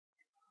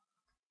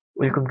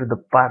Welcome to the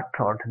part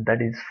thought,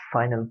 that is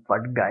final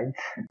part, guys.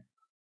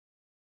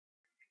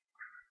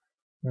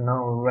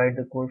 Now write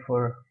the code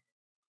for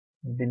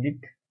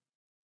delete.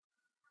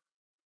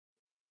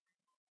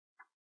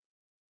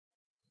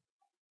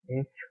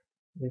 If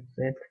we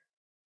set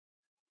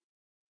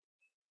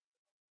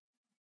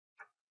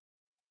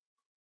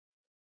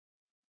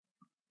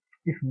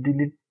if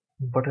delete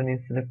button is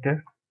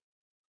selected,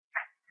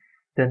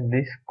 then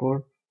this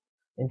code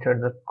inside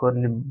the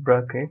curly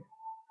bracket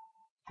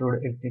should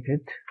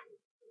execute.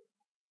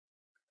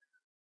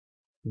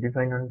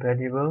 Define one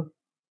variable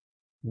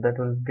that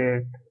will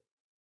get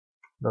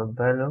the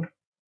value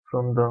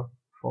from the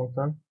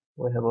function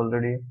we have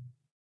already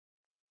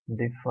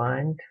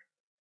defined,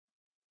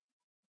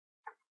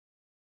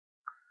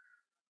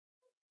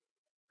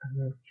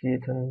 and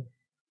create a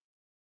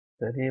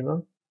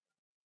variable.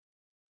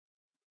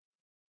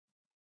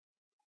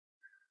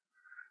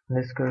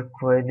 MySQL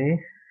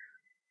query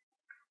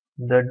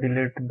that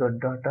delete the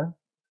data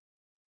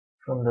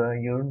from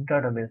your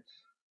database.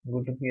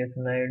 Go to PHP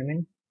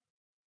admin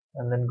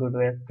and then go to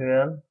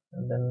SQL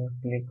and then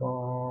click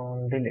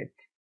on delete.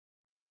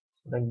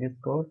 Select this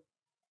code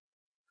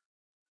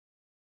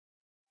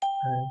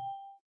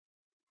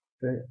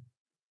and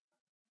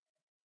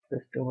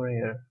paste over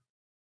here,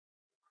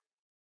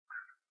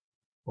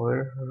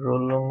 where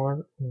roll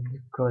number is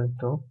equal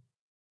to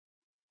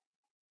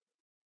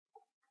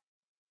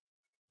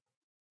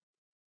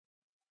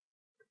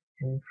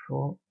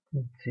info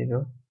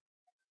 0.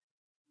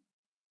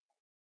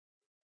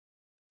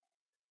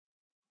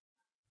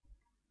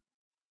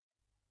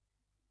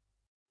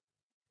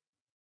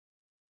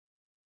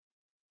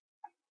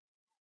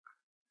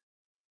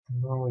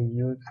 Now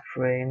use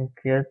frame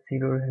case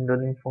error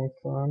handling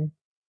function.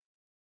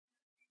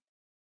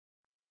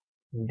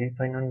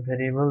 Define one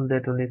variable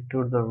that will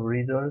store the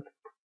result.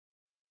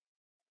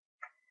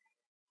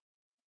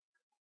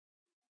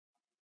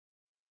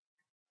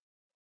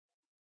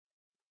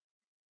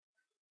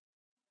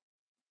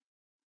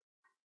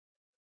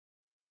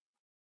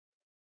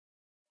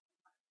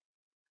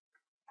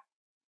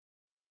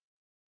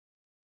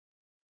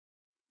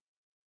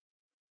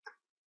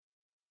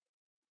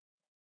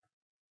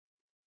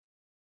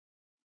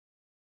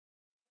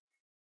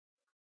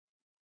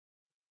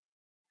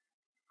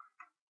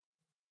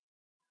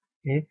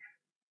 If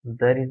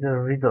there is a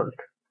result,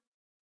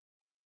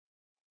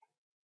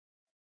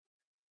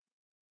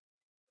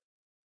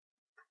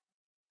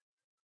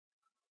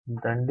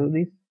 then do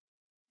this.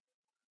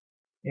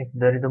 If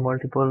there is a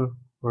multiple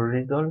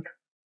result,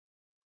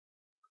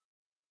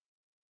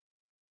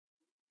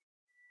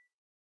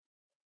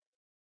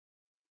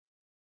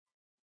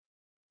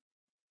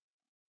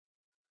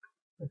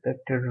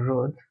 affected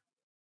rows,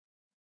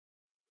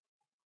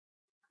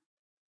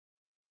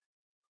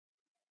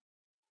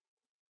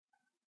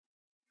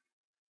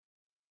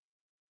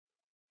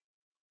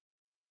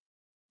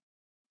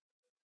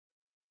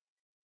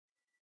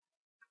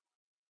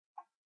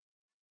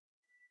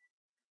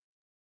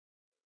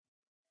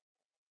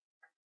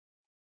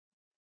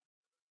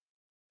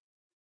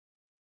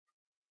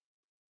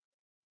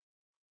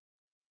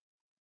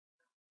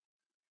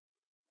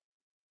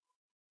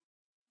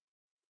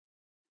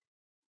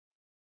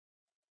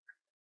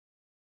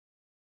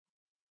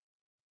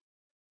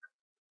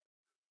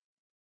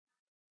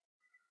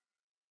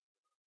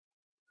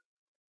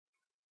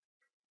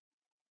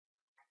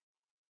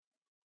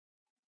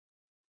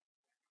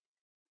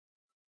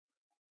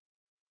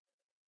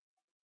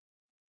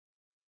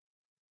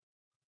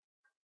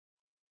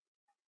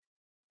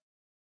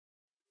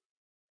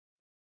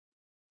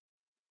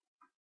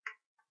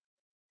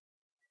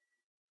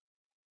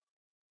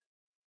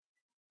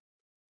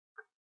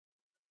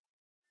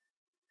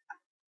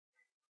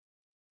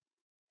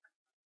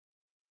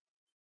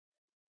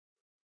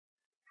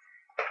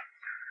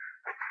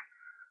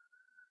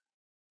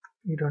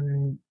 you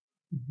don't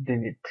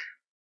delete.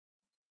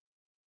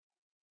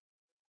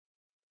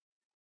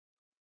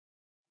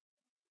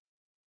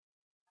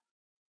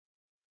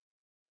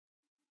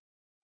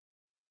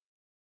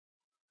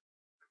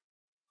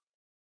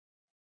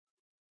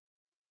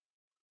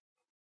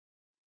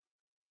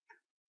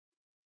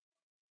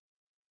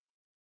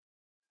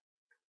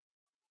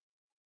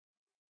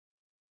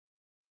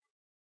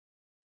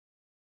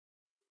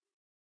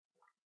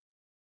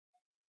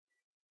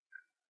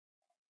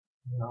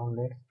 Now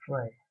let's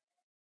try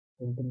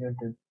to delete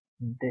the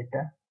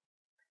data.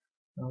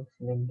 Now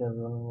select the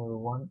row number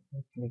 1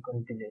 and click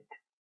on delete.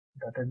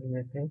 Data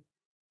deleted,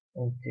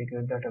 and check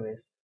your database.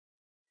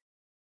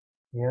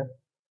 Here,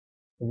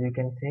 as you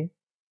can see,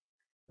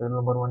 row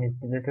number 1 is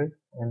deleted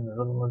and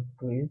row number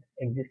 2 is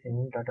existing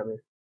in database.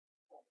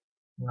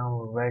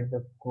 Now write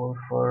the code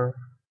for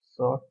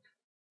sort.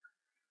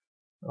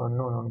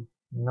 No.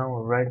 Now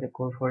write the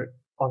code for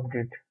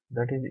update,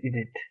 that is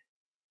edit.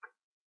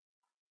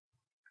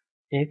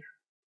 If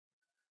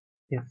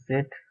is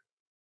set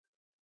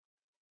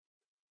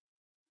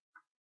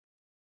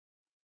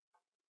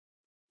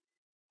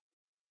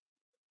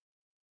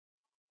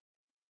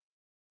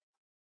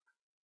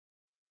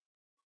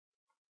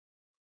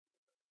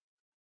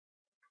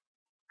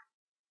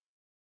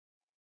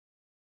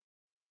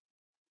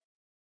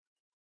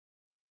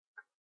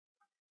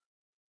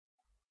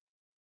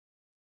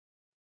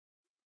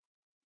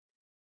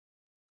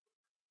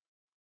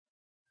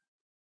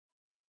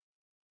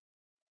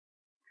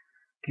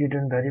create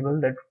a variable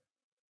that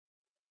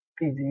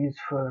is used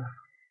for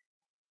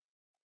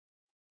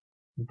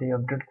the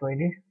update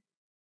query.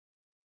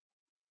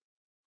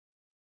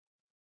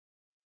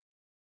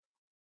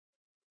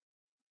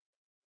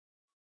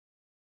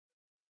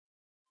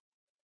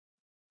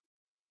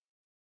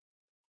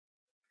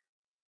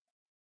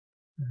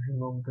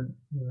 Remove the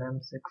name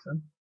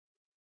section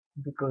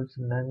because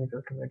name is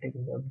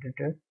automatically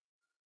updated.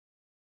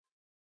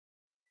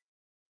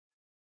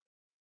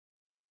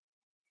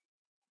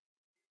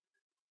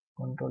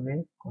 Control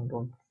A,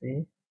 Control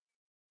C,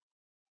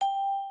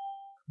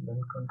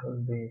 then Control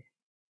B.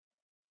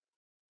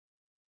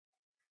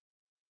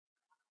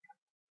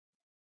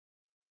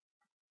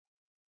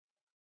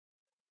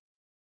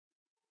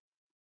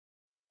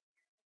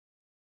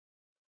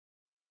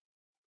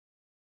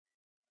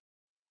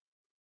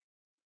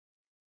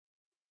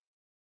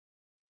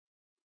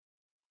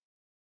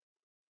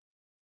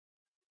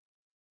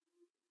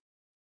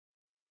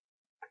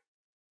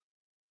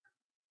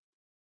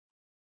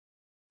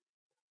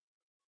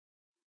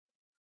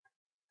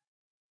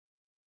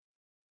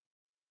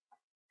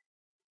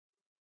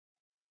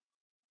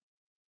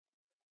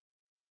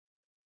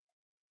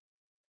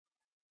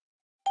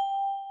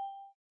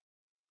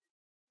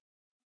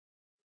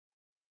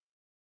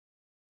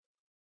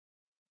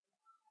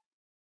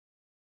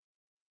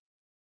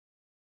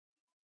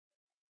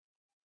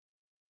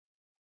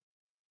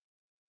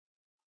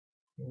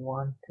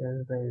 One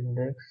change the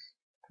index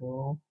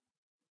to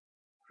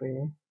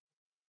 3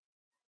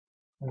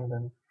 and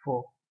then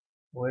 4,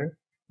 where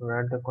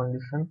write the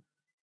condition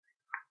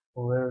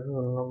where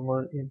roll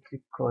number is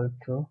equal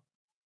to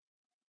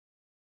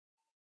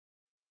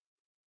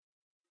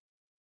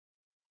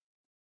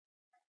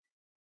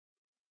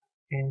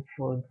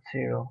info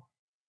 0.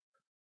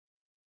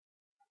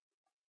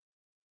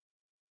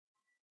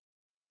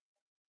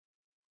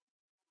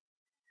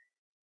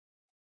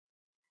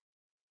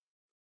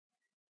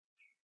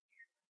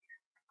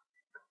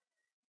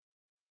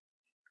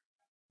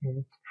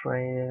 In try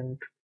and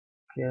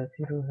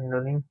K0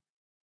 handling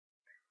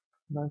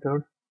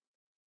method,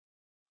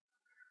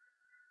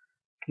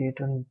 create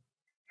a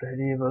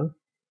variable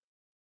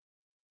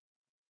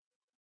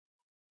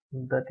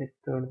that is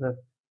stored the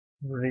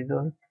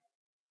result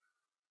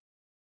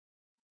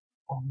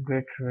of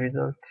get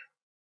result.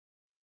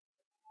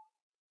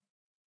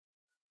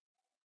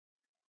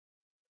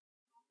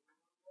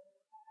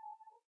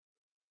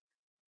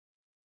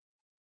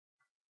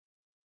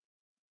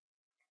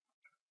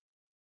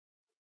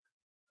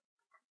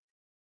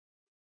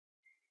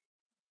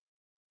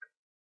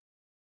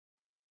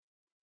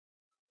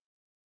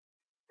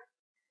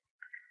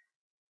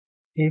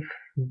 If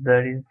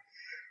there is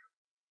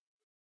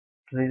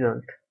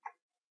result,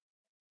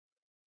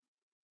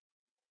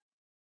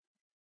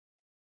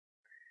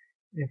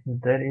 if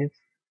there is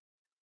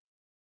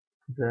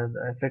the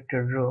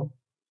affected row,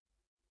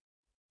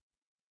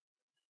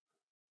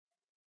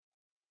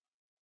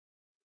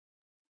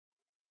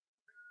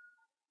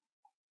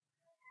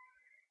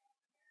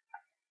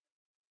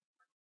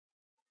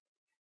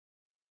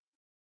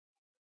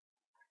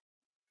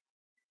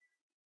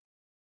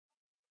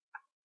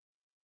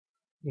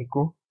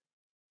 echo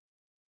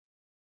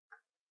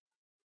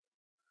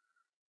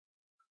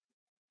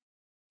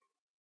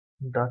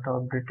data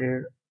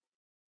updated,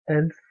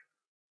 else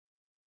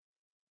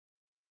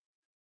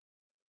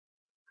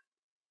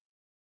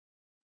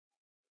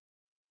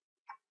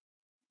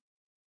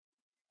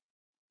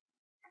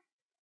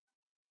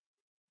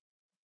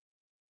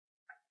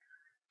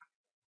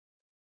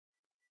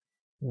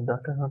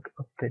data not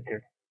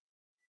updated.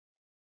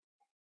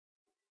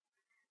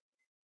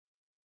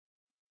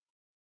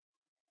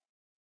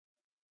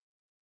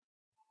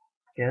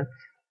 Yes,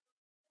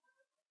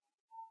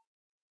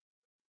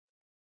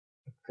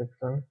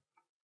 exception,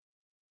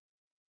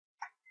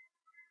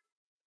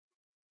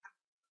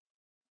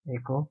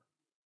 echo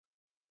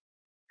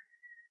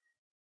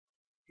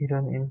error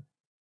in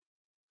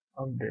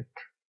update.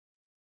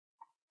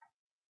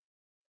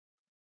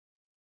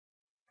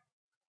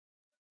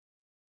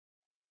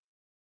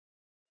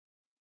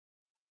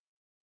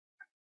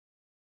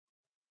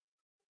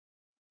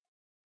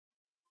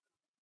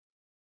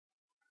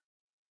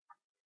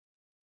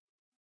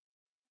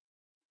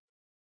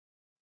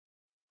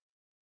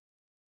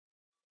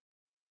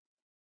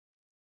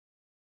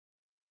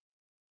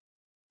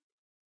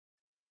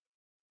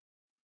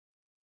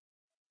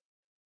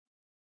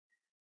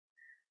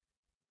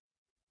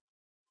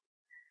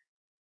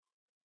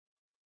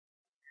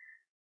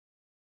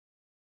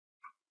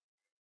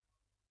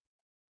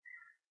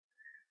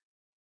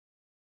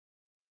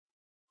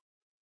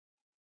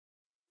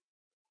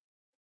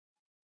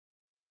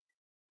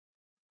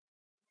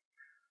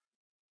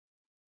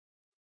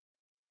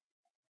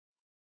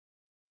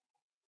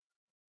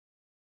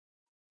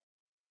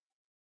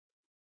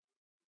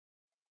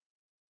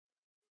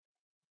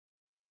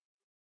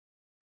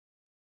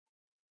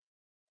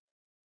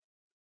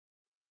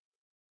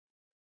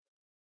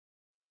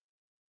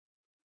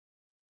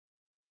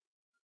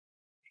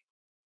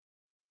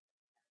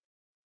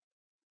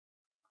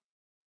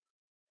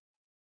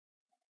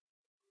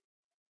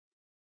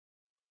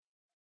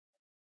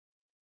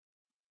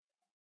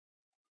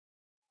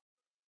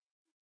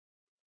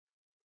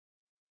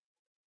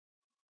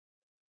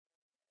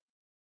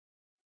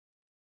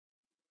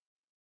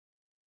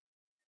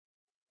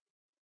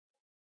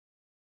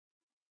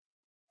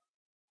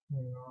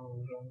 Now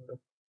run the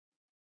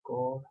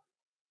code.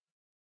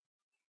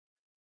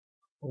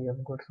 We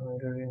have got some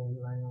error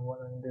in line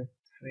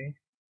 103.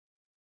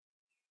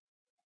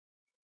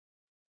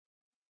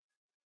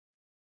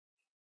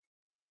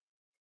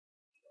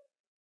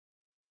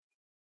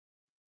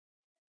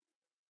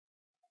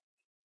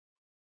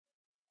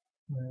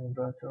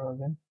 Browser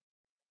again.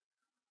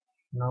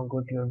 Now go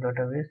to your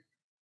database.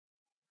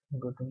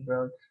 Go to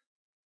browse.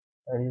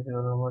 There is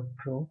roll number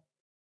 2.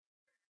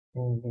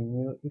 In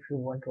view, if you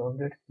want to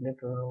update,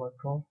 select roll number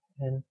 2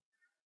 and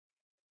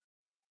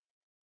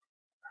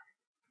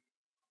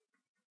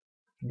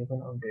click on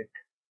update.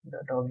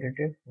 Data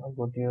updated. Now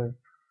go to your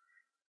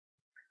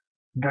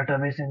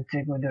database and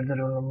check whether the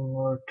roll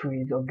number 2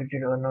 is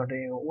updated or not.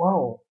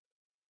 Wow,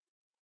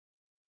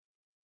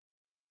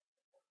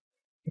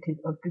 it is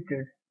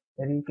updated.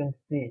 There you can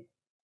see.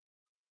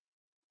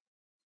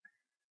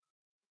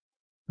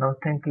 Now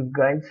thank you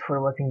guys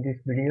for watching this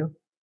video.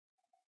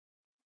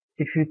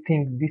 If you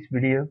think this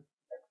video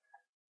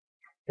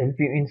helped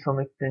you in some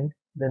extent,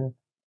 then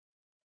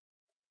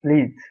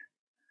please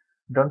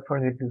don't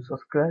forget to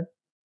subscribe,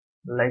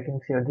 like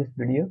and share this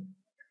video.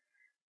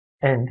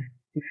 And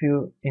if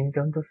you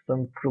encounter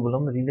some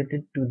problem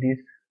related to this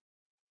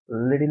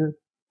little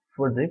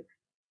project,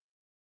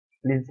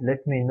 please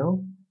let me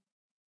know.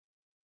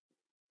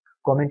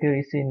 Comment your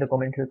issue in the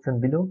comment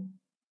section below.